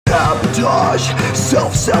Self-sabotage,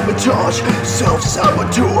 self-sabotage,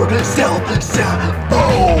 self-saboteur,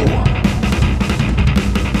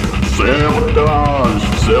 Sabotage,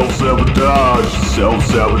 self-sabotage,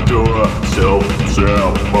 self-saboteur,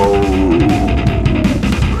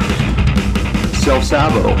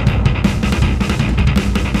 Self-sabo.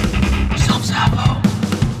 Self-sabo.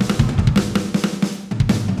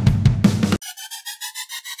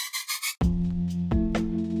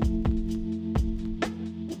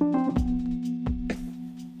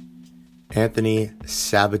 Anthony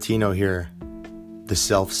Sabatino here, the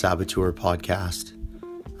Self-Saboteur podcast.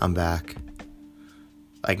 I'm back.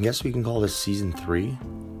 I guess we can call this season 3.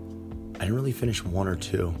 I didn't really finish 1 or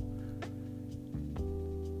 2.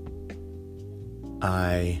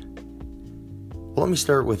 Let me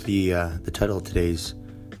start with the title of today's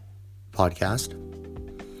podcast.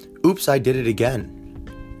 Oops, I Did It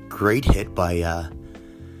Again. Great hit by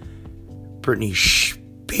Britney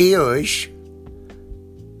Spears.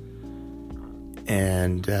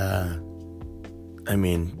 And, the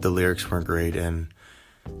lyrics weren't great, and,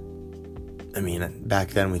 back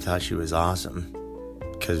then we thought she was awesome,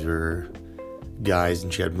 because we were guys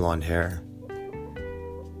and she had blonde hair.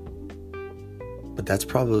 But that's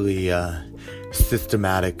probably,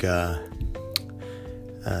 systematic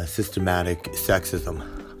sexism.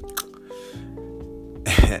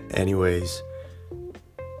 Anyways,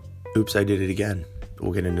 oops, I did it again.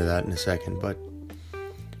 We'll get into that in a second, but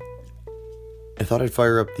I thought I'd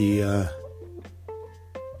fire up the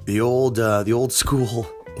old school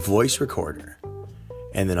voice recorder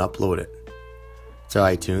and then upload it to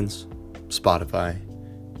iTunes, Spotify,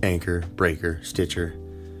 Anchor, Breaker, Stitcher,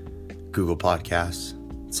 Google Podcasts,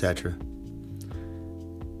 etc.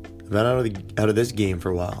 I've been out of this game for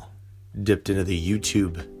a while. Dipped into the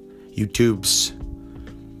YouTubes.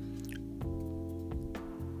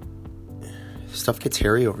 Stuff gets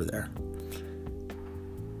hairy over there.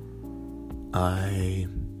 I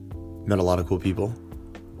met a lot of cool people.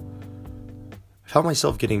 I found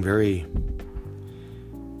myself getting I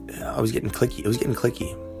was getting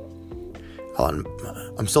cliquey.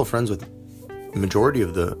 I'm still friends with the majority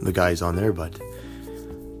of the guys on there, but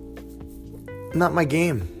not my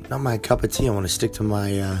game, not my cup of tea. I want to stick to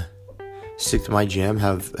my jam.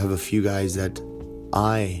 Have a few guys that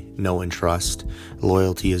I know and trust.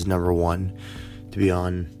 Loyalty is number one. To be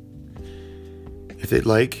on, if they'd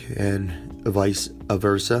like, and vice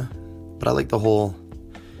versa. But I like the whole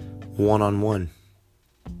one-on-one.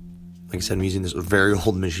 Like I said, I'm using this very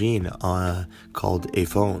old machine called a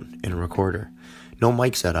phone and a recorder. No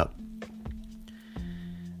mic setup.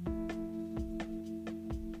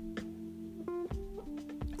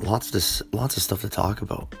 Lots of stuff to talk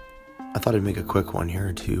about. I thought I'd make a quick one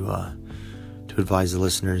here to advise the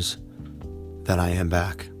listeners that I am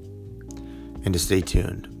back and to stay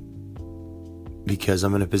tuned, because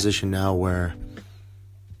I'm in a position now where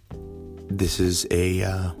this is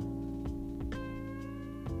I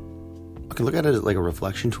can look at it like a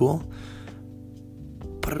reflection tool,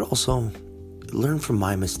 but it also learn from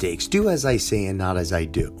my mistakes. Do as I say and not as I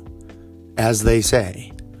do, as they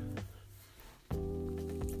say.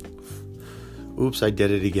 Oops, I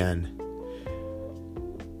did it again.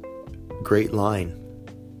 Great line.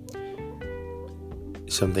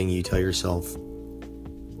 Something you tell yourself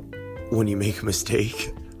when you make a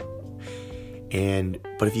mistake.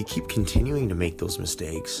 But if you keep continuing to make those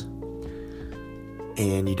mistakes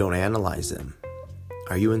and you don't analyze them,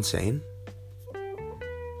 are you insane?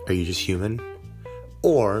 Are you just human?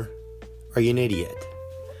 Or are you an idiot?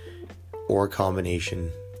 Or a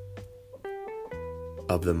combination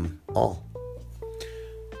of them all?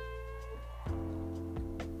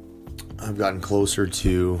 I've gotten closer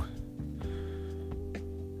to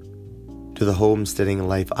the homesteading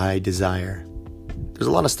life I desire. There's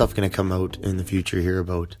a lot of stuff going to come out in the future here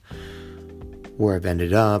about where I've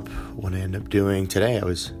ended up, what I end up doing. Today I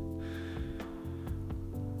was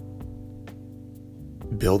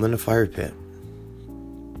building a fire pit.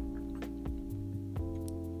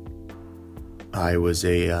 I was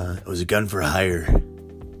a gun for hire,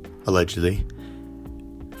 allegedly,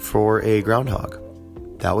 for a groundhog.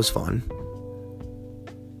 That was fun.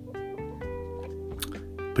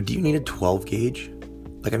 But do you need a 12 gauge?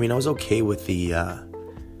 I was okay with the a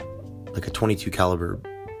 22 caliber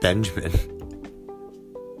Benjamin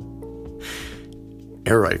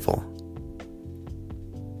air rifle.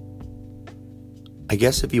 I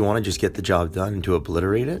guess if you want to just get the job done and to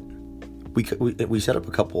obliterate it, we set up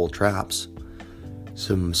a couple traps,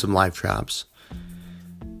 some live traps.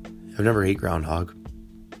 I've never ate groundhog.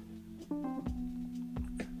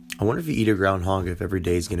 I wonder if you eat a groundhog if every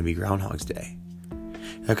day is going to be Groundhog's Day.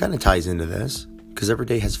 That kind of ties into this. because every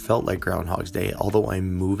day has felt like Groundhog's Day. Although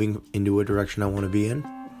I'm moving into a direction I want to be in,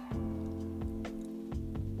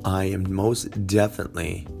 I am most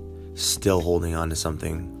definitely still holding on to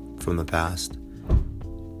something from the past.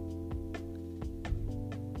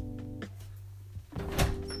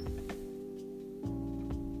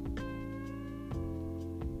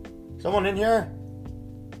 Someone in here?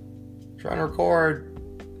 Trying to record.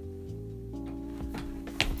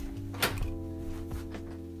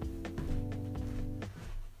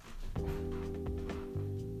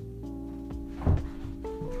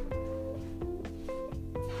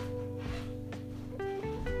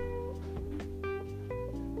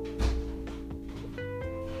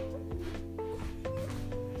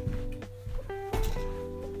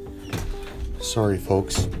 Sorry,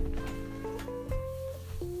 folks.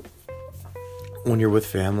 When you're with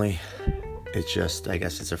family, it's just, I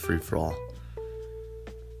guess it's a free-for-all.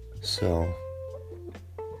 So,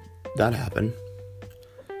 that happened.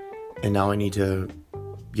 And now I need to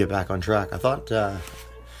get back on track. I thought,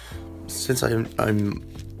 since I'm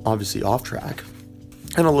obviously off track,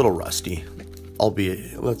 and a little rusty,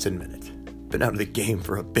 albeit, let's admit it, been out of the game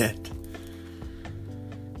for a bit.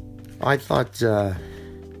 I thought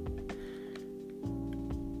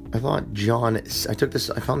John,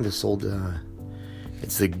 I found this old,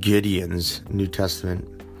 it's the Gideon's New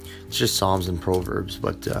Testament. It's just Psalms and Proverbs,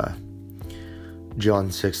 but John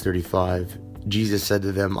 6:35, Jesus said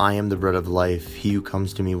to them, I am the bread of life. He who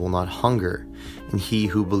comes to me will not hunger, and he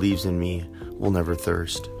who believes in me will never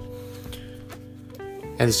thirst.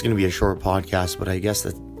 And this is going to be a short podcast, but I guess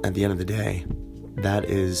that at the end of the day, that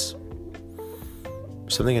is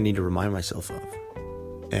something I need to remind myself of.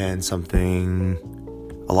 And something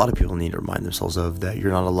a lot of people need to remind themselves of, that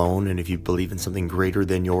you're not alone, and if you believe in something greater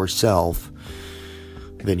than yourself,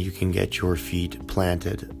 then you can get your feet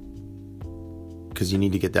planted, because you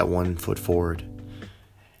need to get that 1 foot forward.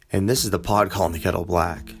 And this is the pod calling the kettle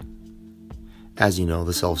black. As you know,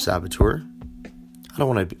 the self-saboteur. I don't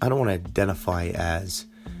want to identify as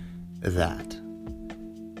that.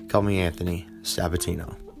 Call me Anthony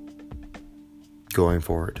Sabatino. Going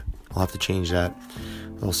forward, I'll have to change that.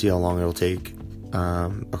 I'll see how long it'll take.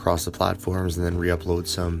 Across the platforms, and then re-upload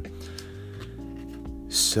some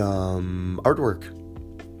artwork.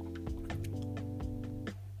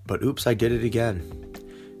 But oops, I did it again.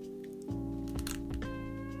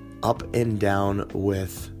 Up and down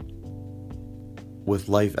with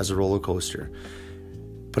life as a roller coaster.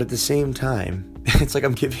 But at the same time, it's like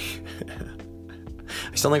I'm giving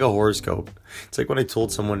I sound like a horoscope. It's like when I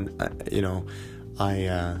told someone, that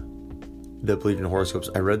believed in horoscopes,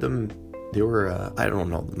 I read them. They were, I don't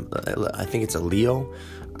know, I think it's a Leo.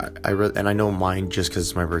 I read, and I know mine just because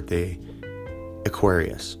it's my birthday,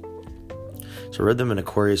 Aquarius. So I read them in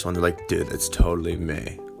Aquarius one. They're like, dude, that's totally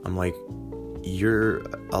me. I'm like, you're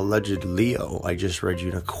alleged Leo. I just read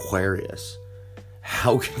you an Aquarius.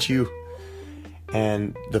 How could you?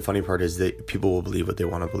 And the funny part is that people will believe what they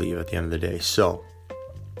want to believe at the end of the day. So,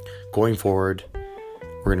 going forward,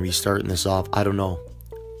 we're going to be starting this off. I don't know.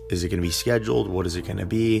 Is it going to be scheduled? What is it going to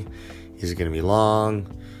be? Is it going to be long?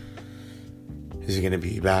 Is it going to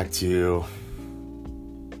be back to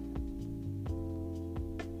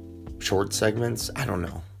short segments? I don't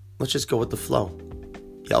know. Let's just go with the flow.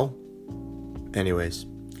 Yo. Anyways.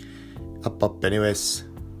 Up. Anyways.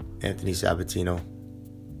 Anthony Sabatino.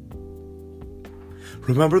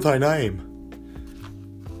 Remember thy name.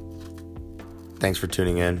 Thanks for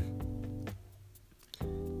tuning in.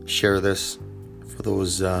 Share this for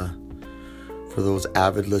those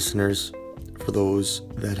avid listeners, for those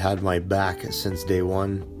that had my back since day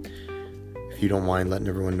one. If you don't mind letting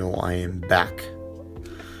everyone know, I am back.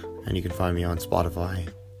 And you can find me on Spotify,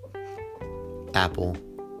 Apple,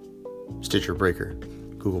 Stitcher Breaker,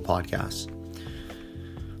 Google Podcasts.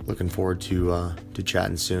 Looking forward to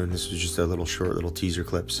chatting soon. This was just a little teaser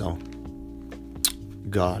clip, so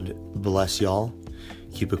God bless y'all.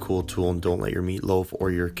 Keep a cool tool and don't let your meatloaf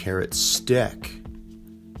or your carrot stick.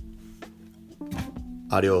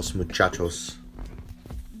 Adios, muchachos.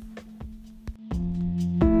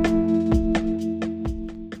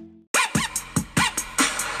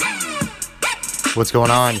 What's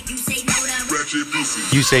going on?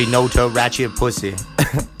 You say no to ratchet pussy.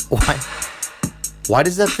 Why? Why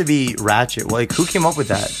does that have to be ratchet? Like, who came up with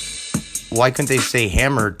that? Why couldn't they say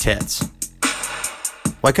hammer tits?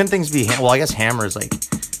 Why couldn't things be... well, I guess hammer is like...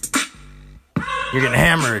 you're getting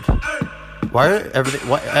hammered. Why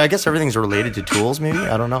I guess everything's related to tools, maybe?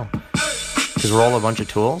 I don't know. Because we're all a bunch of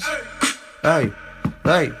tools. Hey.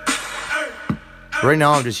 Right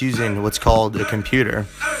now I'm just using what's called a computer.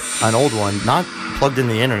 An old one. Not plugged in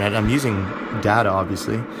the internet. I'm using data,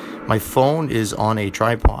 obviously. My phone is on a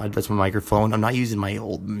tripod. That's my microphone. I'm not using my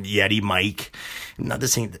old Yeti mic. I'm not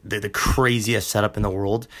this thing, the craziest setup in the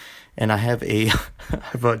world. And I have a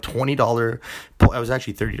 $20, it was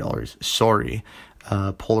actually $30, sorry,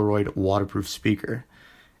 Polaroid waterproof speaker.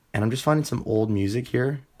 And I'm just finding some old music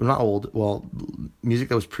here. Well, not old, well, music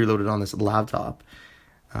that was preloaded on this laptop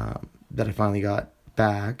that I finally got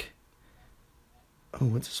back. Oh,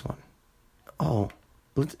 what's this one? Oh,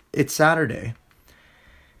 it's Saturday.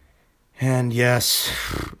 And yes,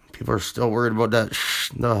 people are still worried about that,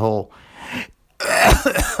 the whole,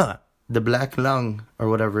 the black lung, or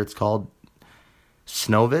whatever it's called.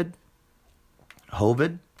 Snowvid?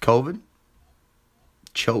 Hovid? COVID?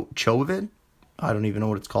 Chovid? I don't even know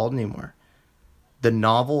what it's called anymore. The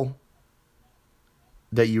novel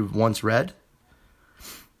that you once read?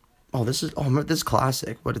 This is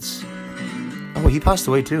classic, but it's... Oh, he passed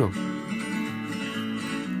away too.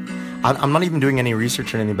 I'm not even doing any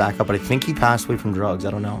research or any backup, but I think he passed away from drugs. I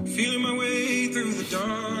don't know. Feeling my way through the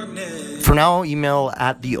darkness. For now, email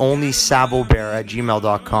at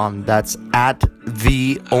theonlysabobear@gmail.com. That's at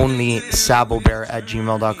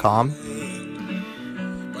theonlysabobear@gmail.com.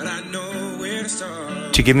 But I know where to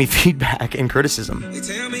start. To give me feedback and criticism. They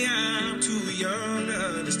tell me I'm too young to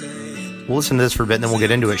understand. We'll listen to this for a bit and then we'll get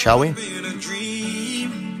into it, shall we? Being a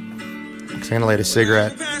dream. Because I'm going to light a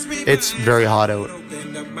cigarette. It's very hot out.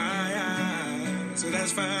 Opened up my eyes, so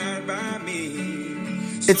that's fine by me.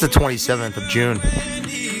 It's the 27th of June,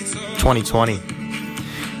 2020.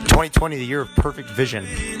 2020, the year of perfect vision.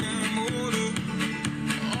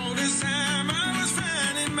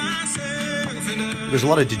 There's a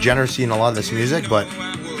lot of degeneracy in a lot of this music, but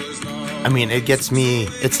I mean, it gets me,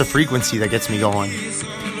 it's the frequency that gets me going.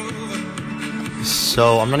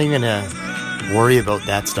 So I'm not even gonna worry about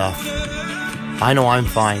that stuff. I know I'm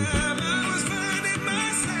fine.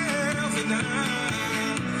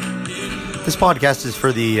 This podcast is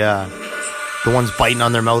for the ones biting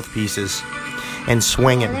on their mouthpieces and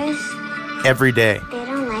swinging every day. They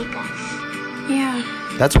don't like us. Yeah.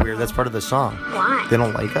 That's weird. That's part of the song. Why? They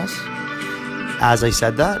don't like us? As I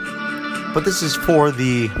said that. But this is for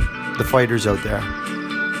the fighters out there.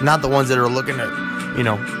 Not the ones that are looking at,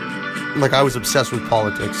 like I was obsessed with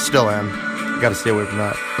politics. Still am. Gotta stay away from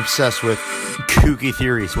that. Obsessed with kooky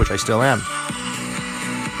theories, which I still am.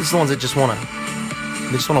 This is the ones that just wanna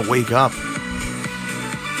wake up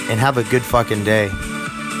and have a good fucking day.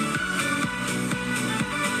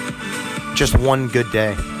 Just one good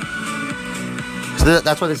day. So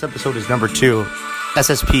that's why this episode is number 2.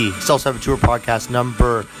 SSP, Self-Saboteur Podcast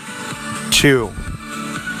number 2.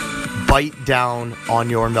 Bite down on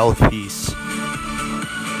your mouthpiece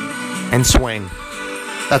and swing.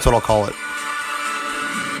 That's what I'll call it.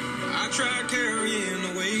 I tried carrying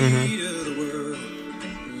the weight of the world.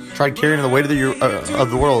 Tried carrying the weight of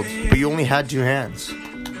the world, but you only had 2 hands.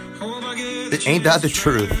 Ain't that the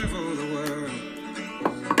truth?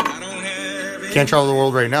 Can't travel the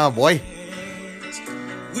world right now, boy.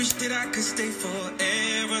 Wish that I could stay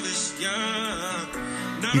forever this young.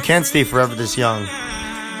 You can't stay forever this young.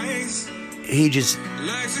 Age is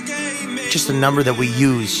just a number that we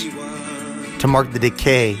use to mark the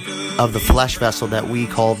decay of the flesh vessel that we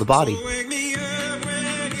call the body.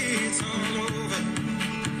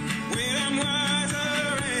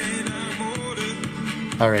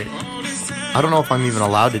 Alright. I don't know if I'm even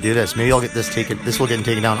allowed to do this. Maybe I'll get this will get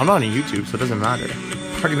taken down. I'm not on YouTube, so it doesn't matter.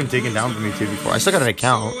 I've already been taken down from YouTube before. I still got an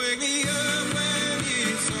account.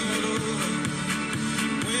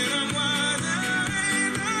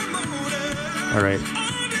 Alright.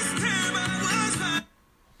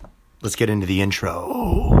 Let's get into the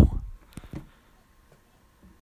intro.